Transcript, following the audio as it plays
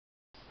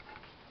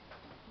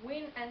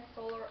Wind and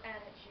solar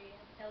energy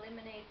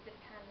eliminate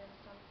dependence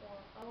on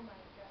oil. Oh my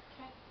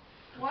god.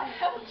 What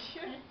haven't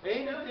you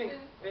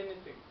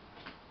Anything.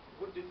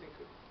 What do you think?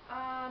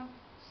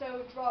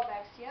 So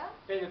drawbacks, yeah?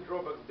 Any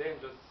drawbacks,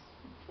 dangers,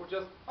 or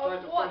just try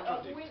Of to what? Of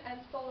contradict? wind and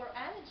solar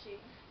energy.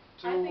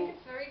 To I think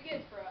it's very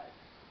good for us.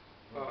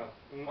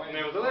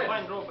 Nevertheless.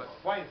 Find drawbacks.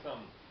 Find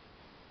some.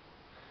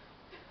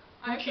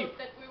 I cheap. hope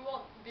that we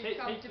won't Say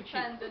become too cheap.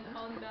 dependent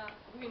on the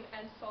wind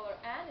and solar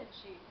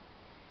energy.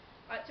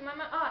 To my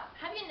mind,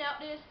 have you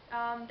noticed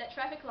that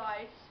traffic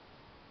lights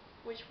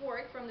which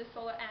work from the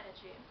solar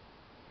energy?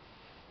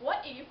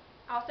 What if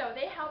also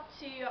they help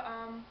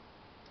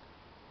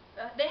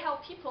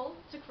people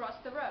to cross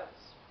the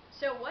roads?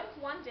 So what if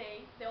one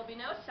day there will be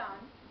no sun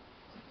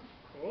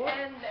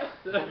and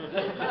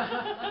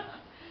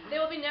there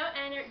will be no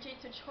energy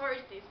to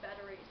charge these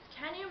batteries?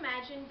 Can you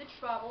imagine the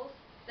troubles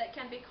that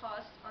can be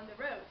caused on the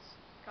roads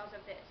because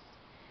of this?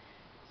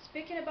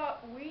 Speaking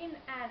about wind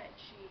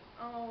energy,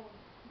 oh,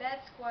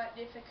 that's quite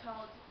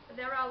difficult.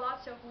 There are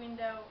lots of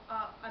windmills,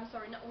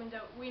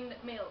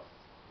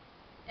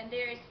 and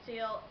they are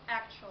still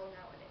actual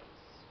nowadays.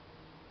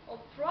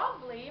 Well,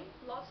 probably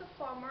lots of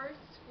farmers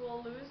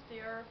will lose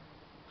their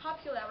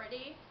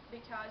popularity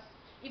because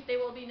if there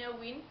will be no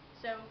wind,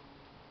 so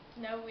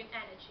no wind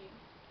energy.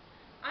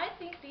 I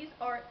think these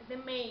are the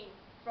main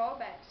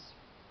drawbacks.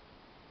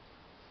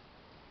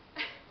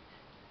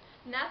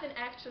 Nothing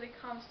actually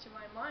comes to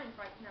my mind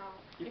right now.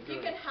 If you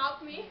can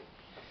help me,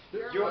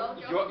 You are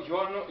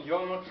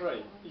not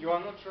right. You are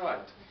not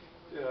right.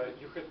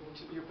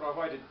 You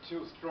provided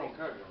two strong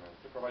arguments.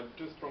 You provided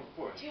two strong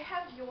points. do you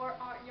have your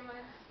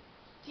arguments?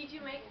 Did you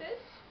make this?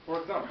 For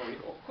example,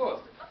 of course.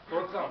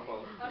 For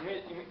example,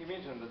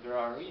 imagine that there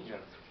are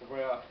regions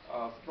where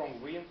strong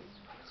winds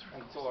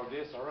and solar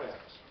days are rare.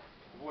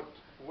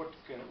 What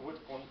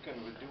can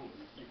we do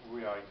if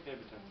we are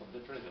inhabitants of the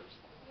deserts?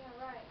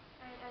 Yeah, right.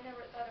 I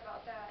never thought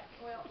about that.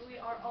 Well, we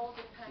are all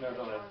dependent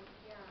on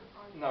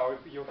Now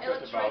you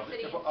heard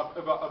electricity.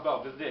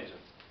 about the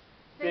dangers.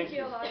 Thank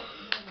you a lot.